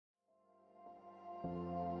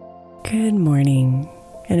Good morning,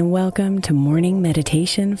 and welcome to Morning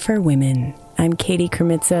Meditation for Women. I'm Katie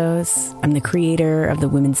Kremitzos. I'm the creator of the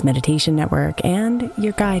Women's Meditation Network and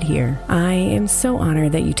your guide here. I am so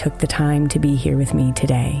honored that you took the time to be here with me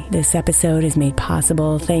today. This episode is made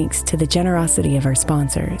possible thanks to the generosity of our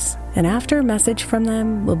sponsors. And after a message from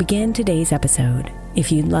them, we'll begin today's episode.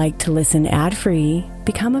 If you'd like to listen ad-free,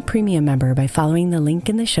 become a premium member by following the link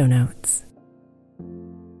in the show notes.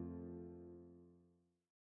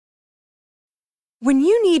 When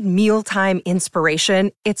you need mealtime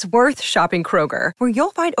inspiration, it's worth shopping Kroger, where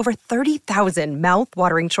you'll find over 30,000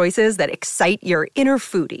 mouth-watering choices that excite your inner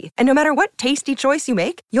foodie. And no matter what tasty choice you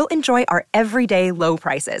make, you'll enjoy our everyday low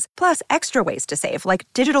prices, plus extra ways to save, like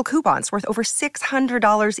digital coupons worth over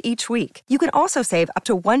 $600 each week. You can also save up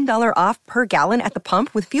to $1 off per gallon at the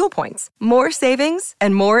pump with fuel points. More savings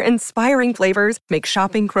and more inspiring flavors make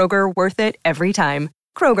shopping Kroger worth it every time.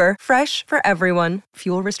 Kroger, fresh for everyone.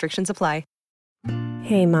 Fuel restrictions apply.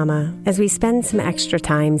 Hey Mama, as we spend some extra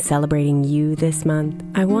time celebrating you this month,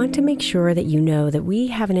 I want to make sure that you know that we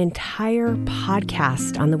have an entire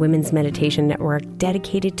podcast on the Women's Meditation Network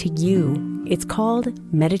dedicated to you. It's called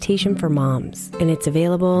Meditation for Moms, and it's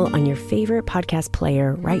available on your favorite podcast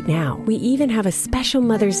player right now. We even have a special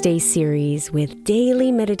Mother's Day series with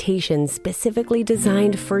daily meditations specifically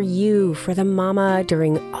designed for you, for the mama,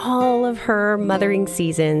 during all of her mothering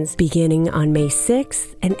seasons, beginning on May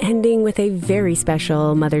 6th and ending with a very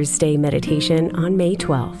special Mother's Day meditation on May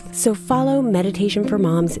 12th. So follow Meditation for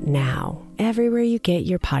Moms now, everywhere you get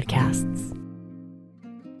your podcasts.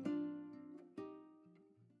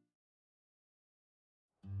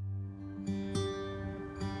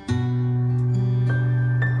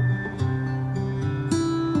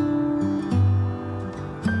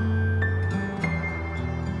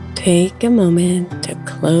 Take a moment to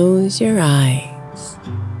close your eyes.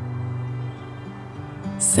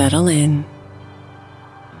 Settle in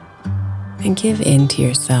and give in to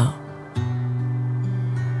yourself.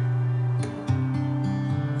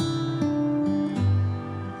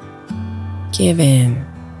 Give in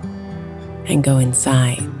and go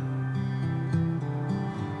inside.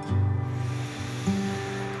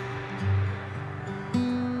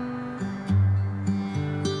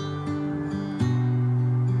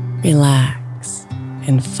 Relax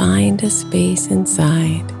and find a space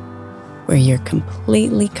inside where you're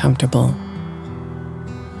completely comfortable.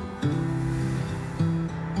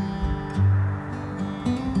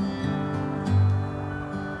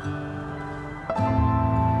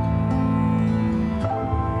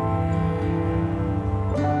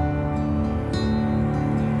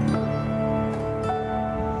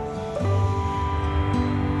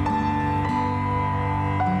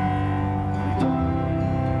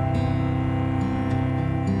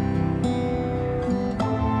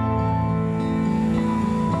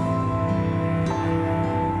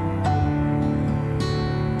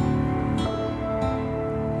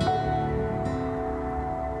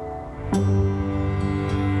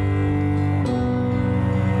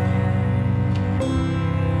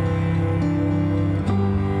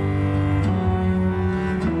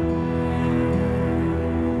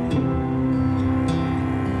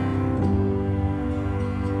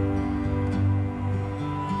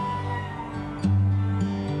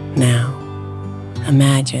 Now,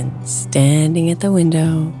 imagine standing at the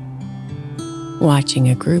window, watching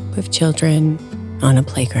a group of children on a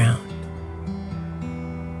playground.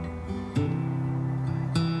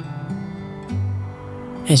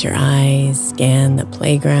 As your eyes scan the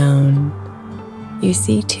playground, you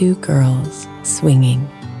see two girls swinging.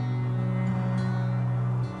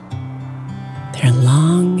 Their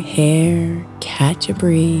long hair catch a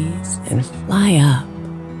breeze and fly up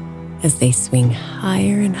as they swing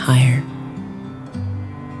higher and higher.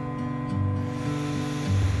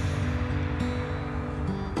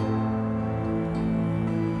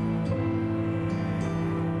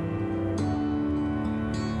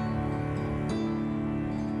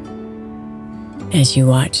 As you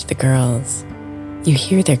watch the girls, you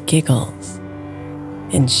hear their giggles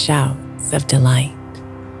and shouts of delight.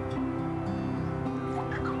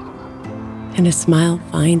 And a smile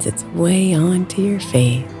finds its way onto your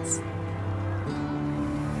face.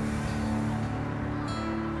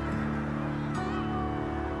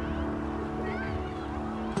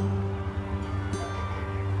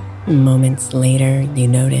 Moments later, you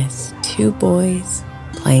notice two boys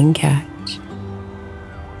playing catch.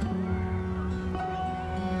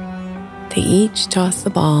 They each toss the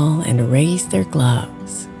ball and raise their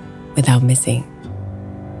gloves without missing,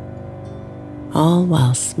 all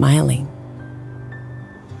while smiling.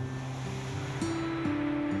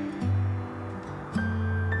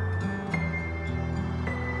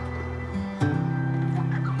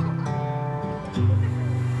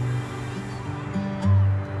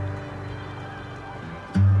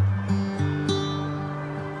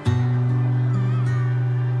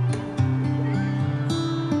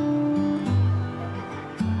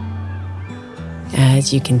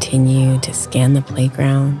 As you continue to scan the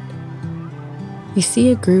playground, you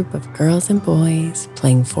see a group of girls and boys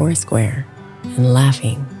playing Foursquare and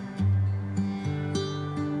laughing.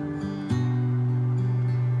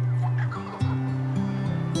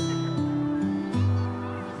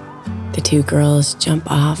 The two girls jump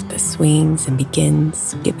off the swings and begin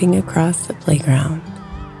skipping across the playground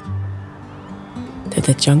to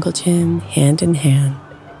the jungle gym, hand in hand,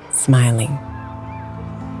 smiling.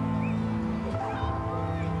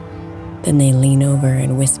 Then they lean over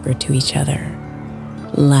and whisper to each other,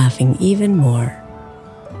 laughing even more.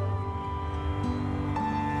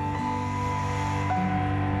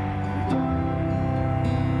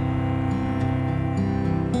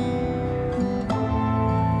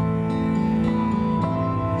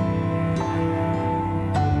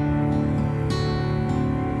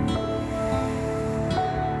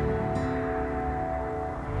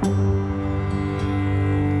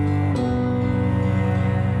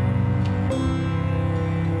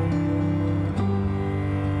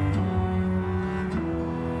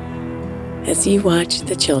 As you watch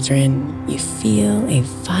the children, you feel a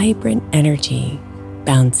vibrant energy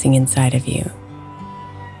bouncing inside of you.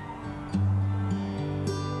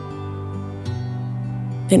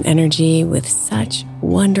 An energy with such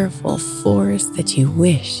wonderful force that you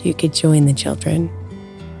wish you could join the children.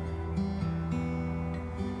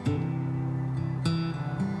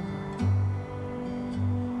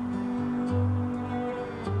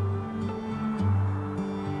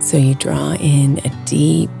 So you draw in a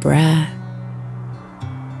deep breath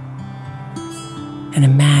and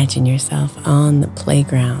imagine yourself on the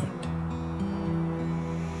playground,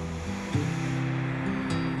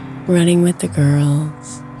 running with the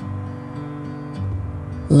girls,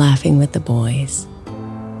 laughing with the boys.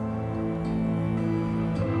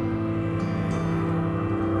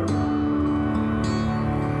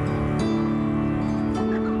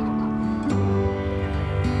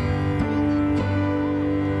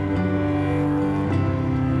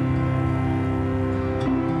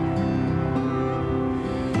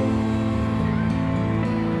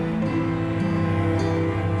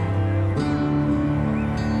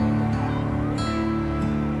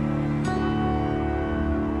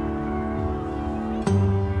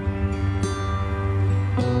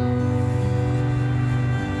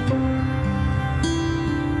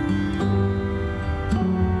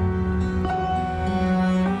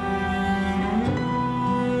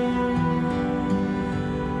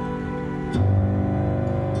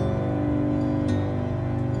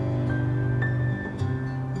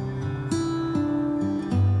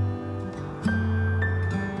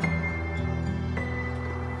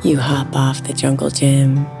 You hop off the jungle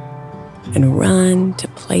gym and run to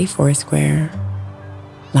play Foursquare,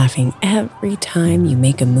 laughing every time you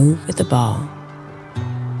make a move with the ball.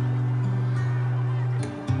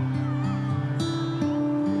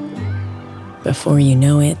 Before you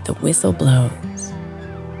know it, the whistle blows,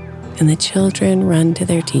 and the children run to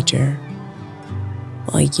their teacher,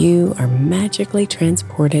 while you are magically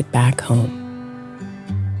transported back home.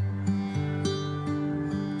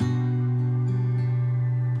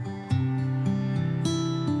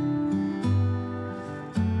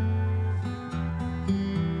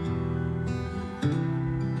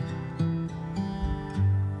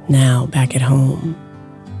 Now, back at home,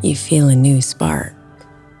 you feel a new spark.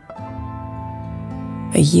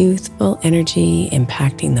 A youthful energy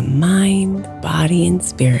impacting the mind, body, and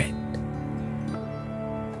spirit.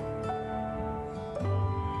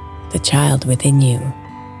 The child within you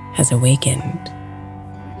has awakened.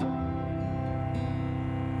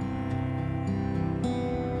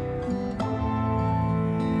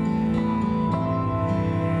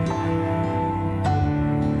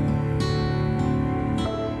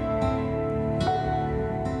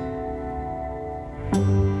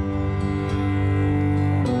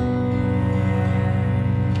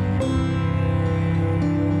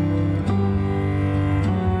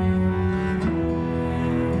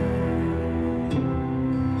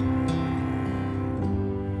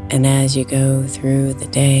 And as you go through the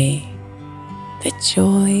day, the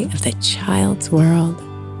joy of the child's world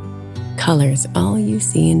colors all you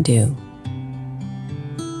see and do,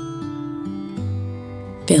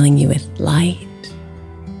 filling you with light,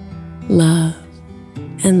 love,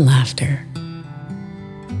 and laughter.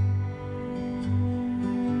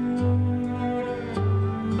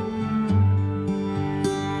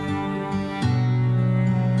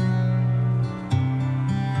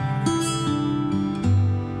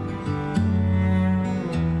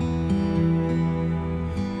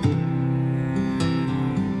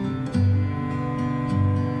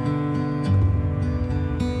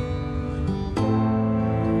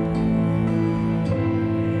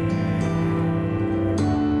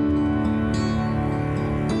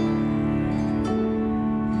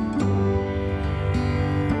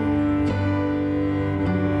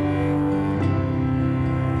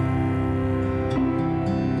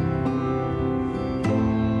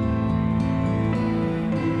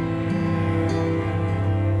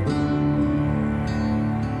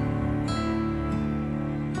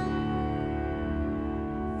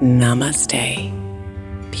 Namaste,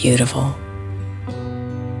 beautiful.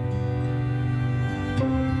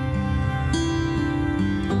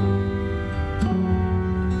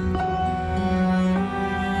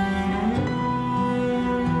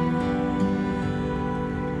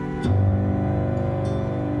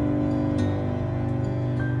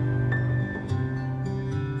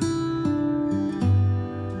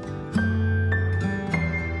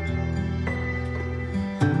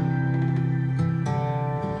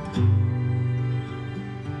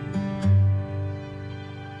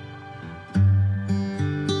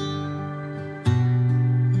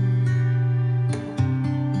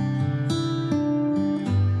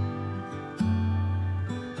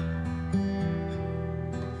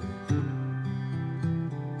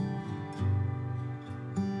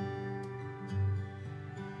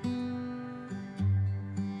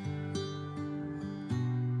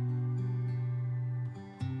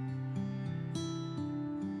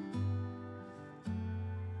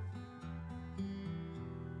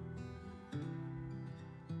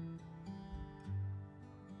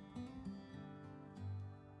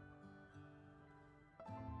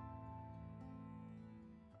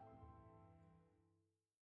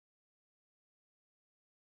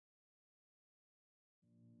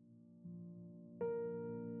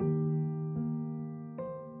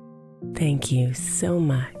 Thank you so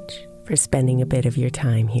much for spending a bit of your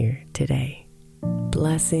time here today.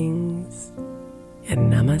 Blessings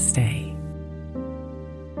and namaste.